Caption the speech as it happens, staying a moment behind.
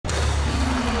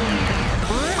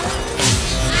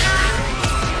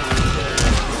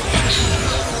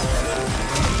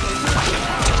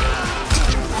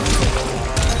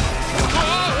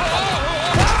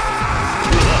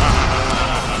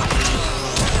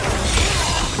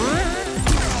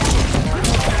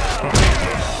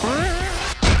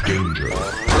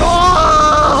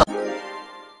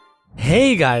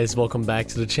Hey guys, welcome back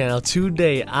to the channel.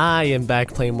 Today I am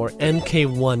back playing more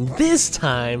MK1, this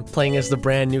time playing as the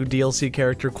brand new DLC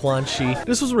character Quan Chi.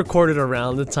 This was recorded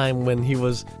around the time when he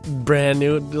was brand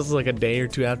new. This was like a day or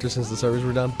two after since the servers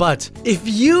were done. But if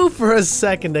you for a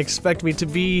second expect me to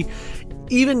be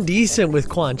even decent with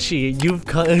Quan Chi, you've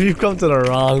come to the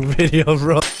wrong video,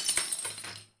 bro.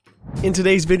 In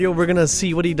today's video, we're gonna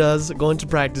see what he does, go into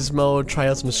practice mode, try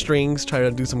out some strings, try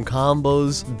to do some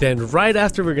combos. Then right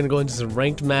after, we're gonna go into some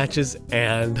ranked matches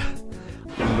and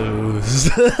lose.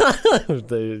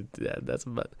 Yeah, that's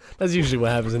usually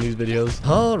what happens in these videos.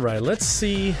 All right, let's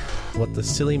see what the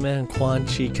silly man Quan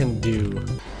Chi can do.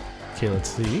 Okay, let's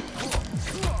see.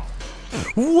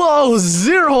 Whoa,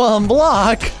 0 on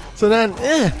block. So then,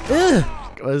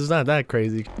 it's not that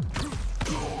crazy.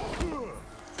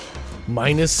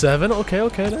 -7, okay,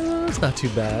 that's not too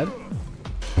bad.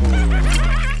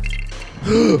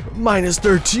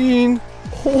 -13,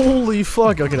 holy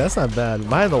fuck, okay, that's not bad.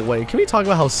 By the way, can we talk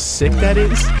about how sick that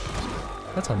is?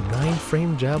 That's a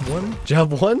 9-frame jab one?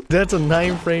 That's a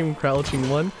 9-frame crouching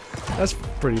one. That's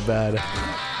pretty bad.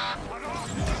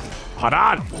 Hold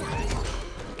on!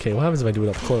 Okay, what happens if I do it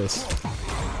up close?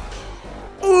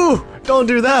 Ooh, don't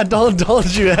do that,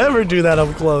 don't you ever do that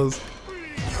up close.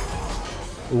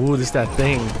 Ooh, this that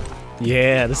thing.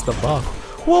 Yeah, this is the buff.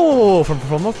 Whoa,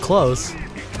 from up close.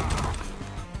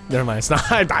 Never mind, it's not.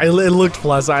 It looked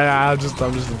plus. I'm just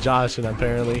joshing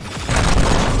apparently.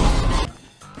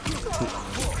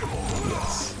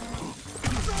 Yes.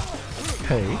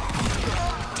 Hey.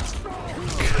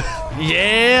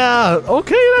 Yeah.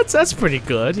 Okay, that's pretty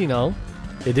good. You know,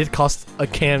 it did cost a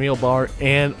cameo bar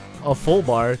and a full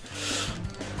bar.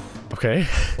 Okay.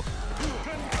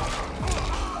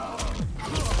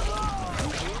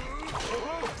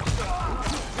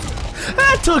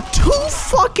 That took 2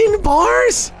 fucking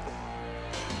bars?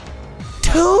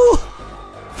 2?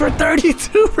 For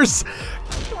 32%?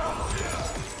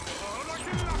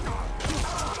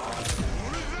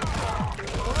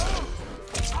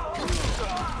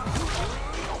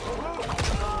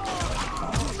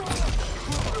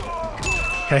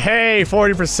 Hey,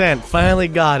 40%. Finally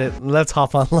got it. Let's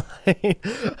hop online. I've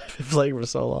been playing for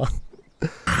so long.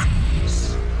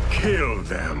 Kill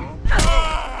them.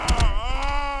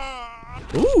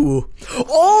 Ooh.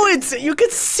 Oh, you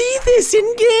can see this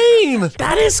in game.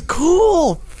 That is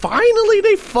cool. Finally,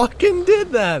 they fucking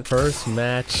did that. First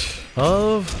match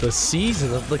of the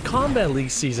season, of the Combat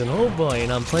League season. Oh boy,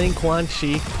 and I'm playing Quan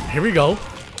Chi. Here we go.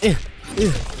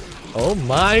 Oh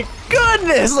my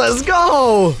goodness, let's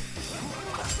go.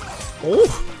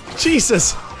 Oh,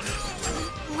 Jesus.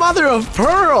 Mother of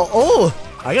pearl. Oh,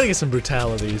 I gotta get some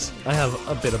brutalities. I have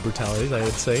a bit of brutalities, I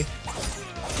would say.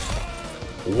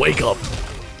 Wake up!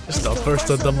 It's the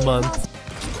first of the month.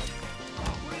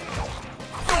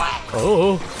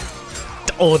 Oh,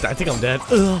 I think I'm dead.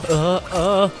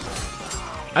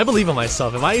 I believe in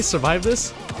myself. If I survive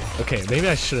this, okay, maybe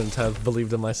I shouldn't have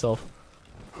believed in myself.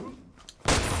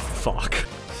 Fuck.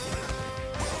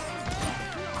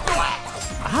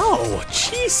 Ow!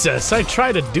 Jesus! I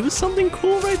tried to do something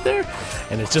cool right there,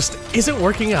 and it just isn't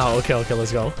working out. Okay,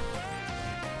 let's go.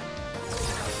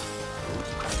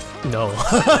 No.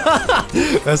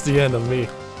 That's the end of me.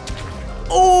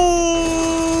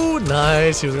 Oh,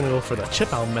 nice. He was gonna go for the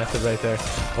chip out method right there.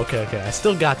 Okay, I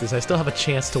still got this. I still have a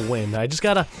chance to win. I just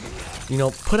gotta, you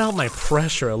know, put out my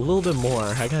pressure a little bit more.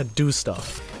 I gotta do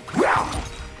stuff.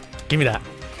 Give me that.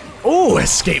 Oh,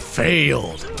 escape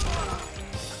failed.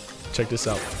 Check this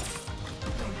out.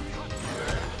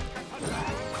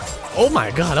 Oh my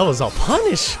god, that was a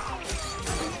punish.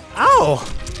 Ow.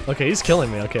 Okay, he's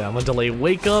killing me. Okay, I'm gonna delay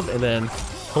wake up and then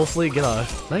hopefully get a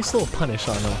nice little punish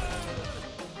on him.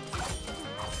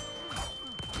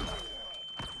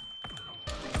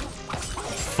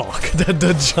 Fuck,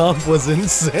 the jump was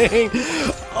insane.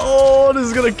 Oh, this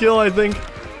is gonna kill, I think.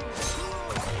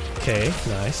 Okay,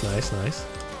 nice.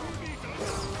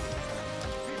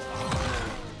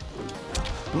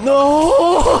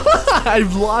 No!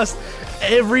 I've lost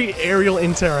every aerial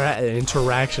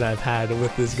interaction I've had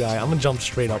with this guy. I'm gonna jump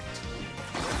straight up.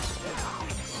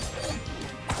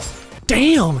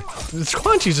 Damn! This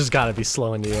Quan Chi's just gotta be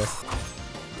slow in the air.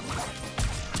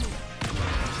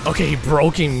 Okay, he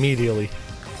broke immediately.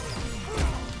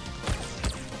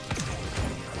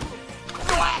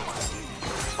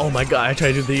 Oh my god, I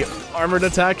tried to do the armored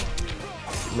attack.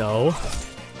 No.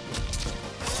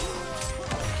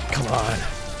 Come on.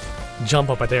 Jump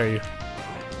up, I dare you.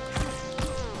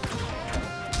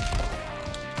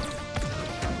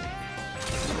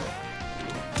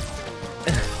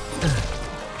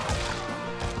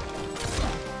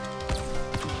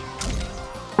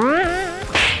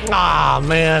 Ah,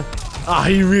 man. Ah,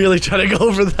 he really tried to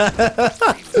go for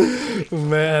that.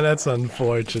 Man, that's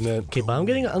unfortunate. Okay, but I'm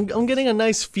getting a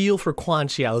nice feel for Quan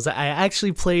Chi. I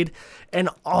actually played an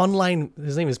online,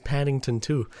 his name is Paddington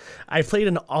too. I played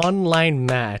an online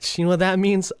match. You know what that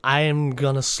means? I am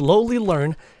gonna slowly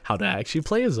learn how to actually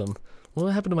play as him. What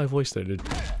happened to my voice there, dude?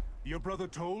 Your brother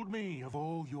told me of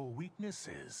all your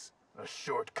weaknesses. A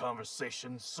short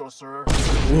conversation, sorcerer.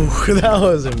 Ooh, that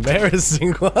was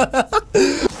embarrassing.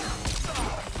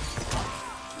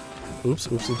 Oops.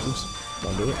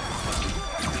 Don't do it.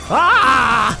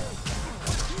 Ah!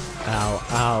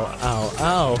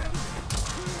 Ow.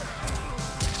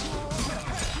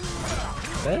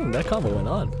 Dang, that combo went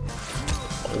on.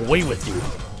 Away with you.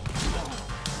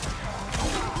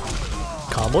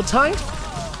 Combo time?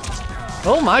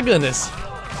 Oh my goodness.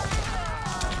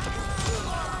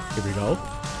 Here we go.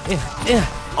 Yeah.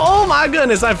 Oh my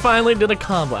goodness, I finally did a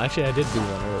combo. Actually, I did do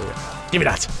one earlier. Give me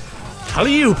that.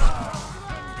 Alley-oop.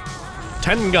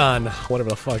 Tengun. Whatever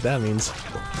the fuck that means.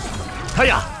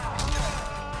 Hiya.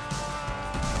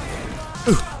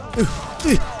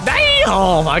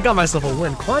 Damn! I got myself a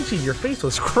win. Quan Chi, your face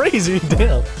was crazy.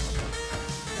 Damn.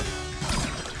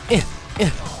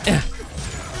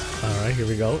 Alright, here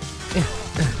we go.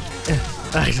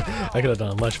 I could have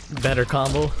done a much better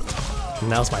combo.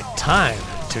 Now's my time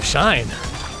to shine.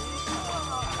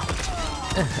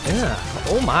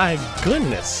 Oh my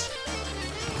goodness.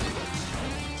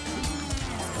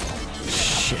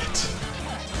 Shit.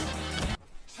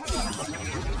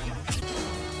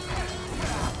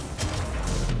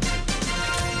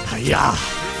 Yeah,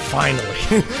 finally.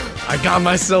 I got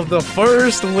myself the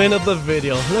first win of the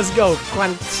video. Let's go,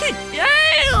 Quan Chi.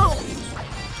 Yeah!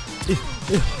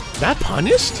 That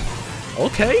punished?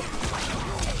 Okay.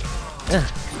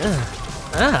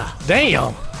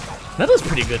 Damn. That does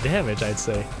pretty good damage, I'd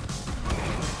say.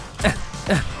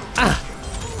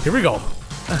 Here we go.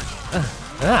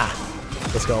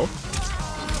 Let's go.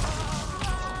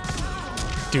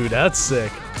 Dude, that's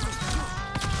sick.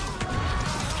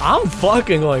 I'm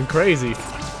fucking going crazy.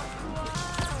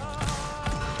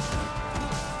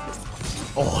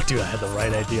 Oh, dude, I had the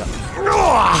right idea.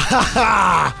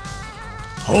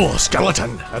 Oh,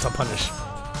 skeleton. That's a punish.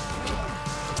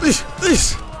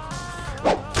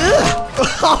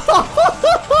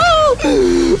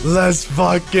 Let's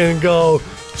fucking go.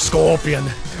 Scorpion,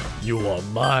 you are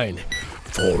mine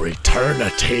for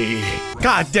eternity.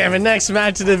 God damn it, next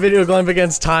match of the video going up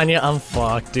against Tanya. I'm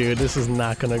fucked, dude. This is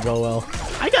not gonna go well.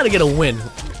 I gotta get a win.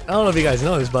 I don't know if you guys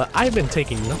know this, but I've been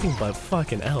taking nothing but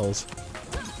fucking L's.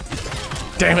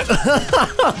 Damn it.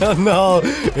 No,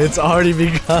 it's already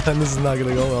begun. This is not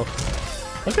gonna go well.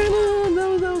 Okay,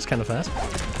 no, that was kind of fast.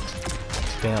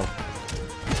 Damn.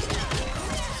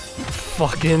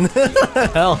 Fucking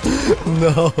hell.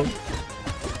 No.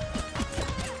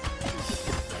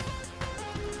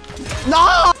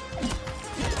 No!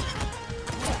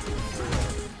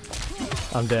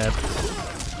 I'm dead.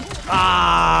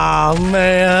 Ah,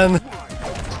 man.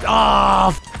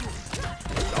 Ah.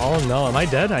 Oh no, am I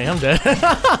dead? I am dead.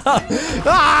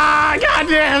 Ah, god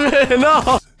damn it,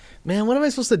 no! Man, what am I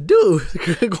supposed to do?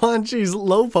 Quan Chi's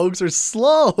low pokes are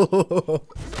slow.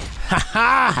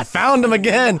 Haha, I found him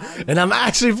again! And I'm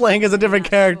actually playing as a different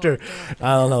character.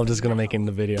 I don't know, I'm just gonna make it in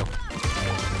the video.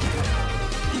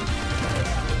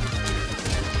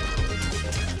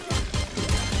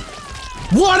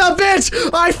 What a bitch!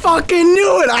 I fucking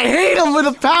knew it! I hate him with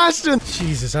a passion!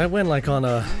 Jesus, I went like on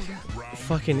a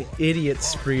fucking idiot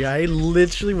spree. I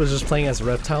literally was just playing as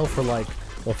Reptile for like,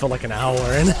 well, for like an hour,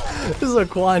 and this is a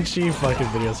Quan Chi fucking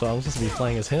video, so I'm supposed to be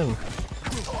playing as him.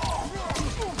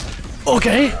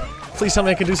 Okay, please tell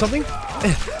me I can do something.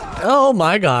 Oh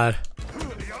my god.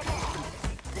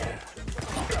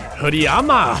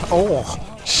 Hoodiyama! Oh,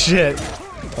 shit.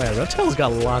 Oh yeah, Reptile's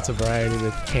got lots of variety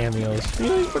with cameos.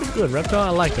 Yeah, he's pretty good. Reptile, I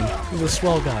like him. He's a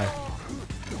swell guy.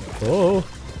 Oh.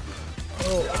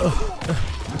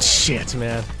 Shit,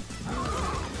 man.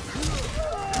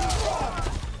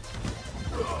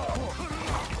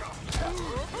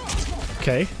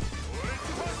 Okay.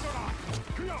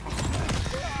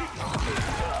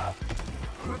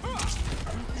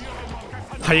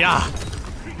 Hiya!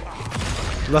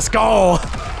 Let's go!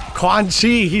 Quan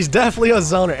Chi, he's definitely a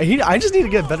zoner. I just need to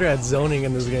get better at zoning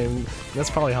in this game. That's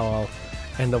probably how I'll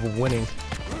end up winning.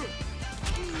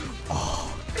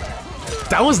 Oh,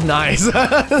 that was nice.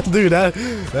 Dude,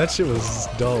 that shit was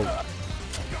dope.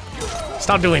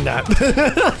 Stop doing that.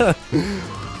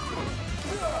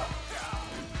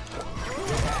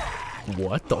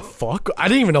 What the fuck? I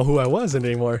didn't even know who I was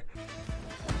anymore.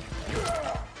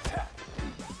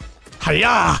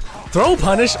 Hiya! Throw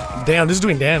punish! Damn, this is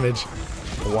doing damage.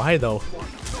 Why though?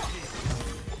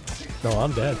 No,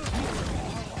 I'm dead.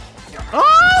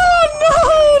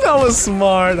 Oh no! That was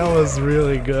smart. That was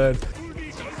really good.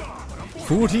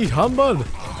 Futi Hamban.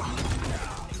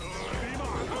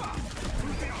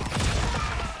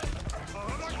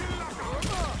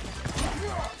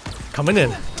 Coming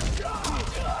in.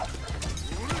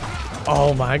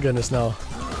 Oh my goodness, no.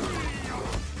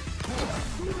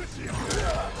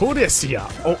 Who this here?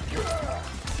 Oh.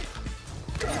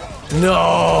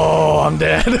 No, I'm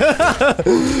dead.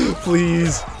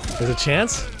 Please. There's a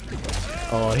chance?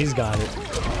 Oh, he's got it.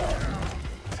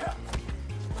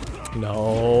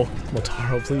 No.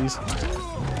 Motaro, please.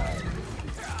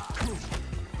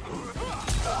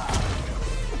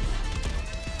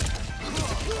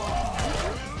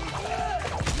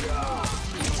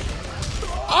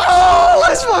 Oh,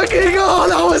 let's fucking go!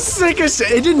 That was sick as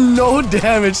shit. It did no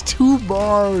damage. 2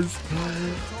 bars.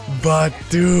 But,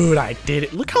 dude, I did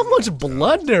it. Look how much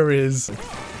blood there is.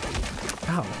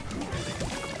 Ow.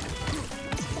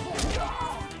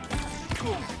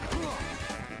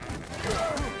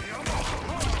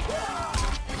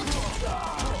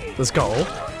 Let's go.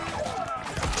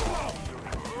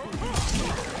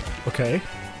 Okay.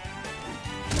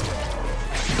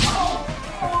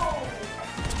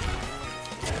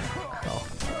 Oh.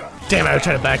 Damn it, I was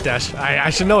trying to backdash. I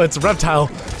should know it's a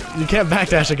reptile. You can't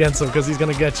backdash against him because he's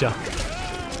gonna get you. Ow,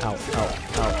 ow,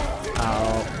 ow,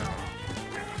 ow.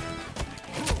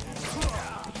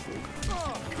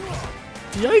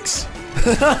 Yikes!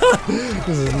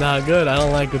 This is not good. I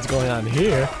don't like what's going on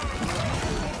here.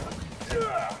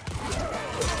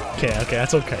 Okay,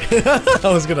 that's okay. I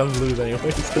was gonna lose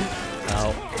anyways.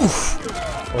 Ow. Oof.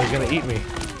 Oh, he's gonna eat me.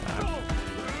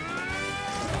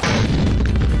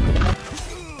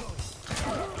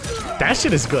 That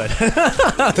shit is good.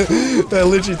 I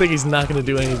literally think he's not gonna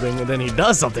do anything, and then he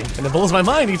does something, and it blows my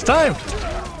mind each time.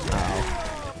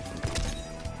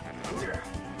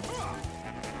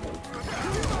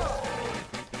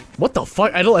 What the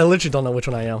fuck? I literally don't know which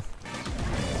one I am.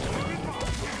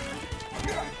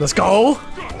 Let's go!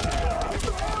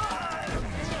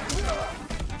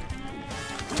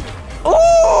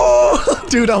 Oh!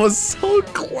 Dude, I was so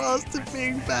close to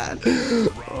being bad.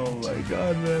 Oh my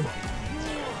god, man.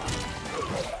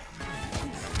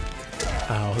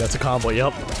 Ow, that's a combo,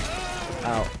 yup.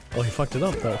 Ow. Oh, he fucked it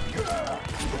up, though.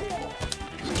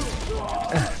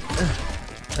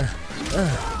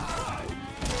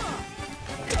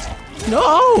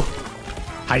 No!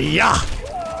 Hiya!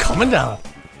 Coming down.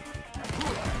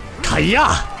 Hiya!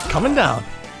 Coming down.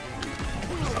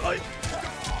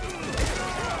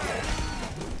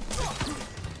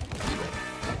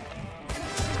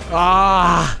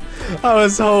 Ah! I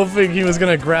was hoping he was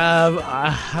gonna grab.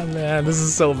 Ah, man, this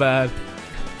is so bad.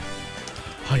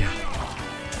 Oh yeah.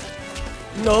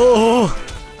 No!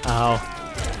 Ow.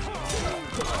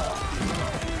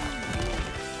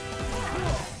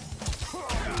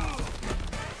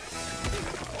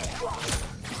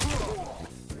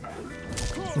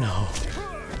 No.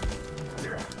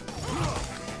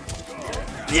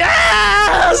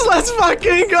 Yes! Let's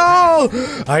fucking go!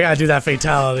 I gotta do that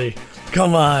fatality.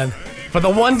 Come on. For the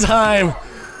one time.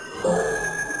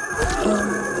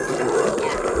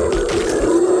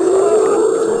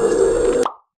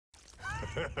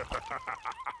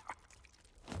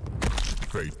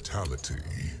 Fatality.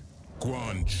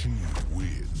 Quan Chi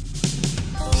wins.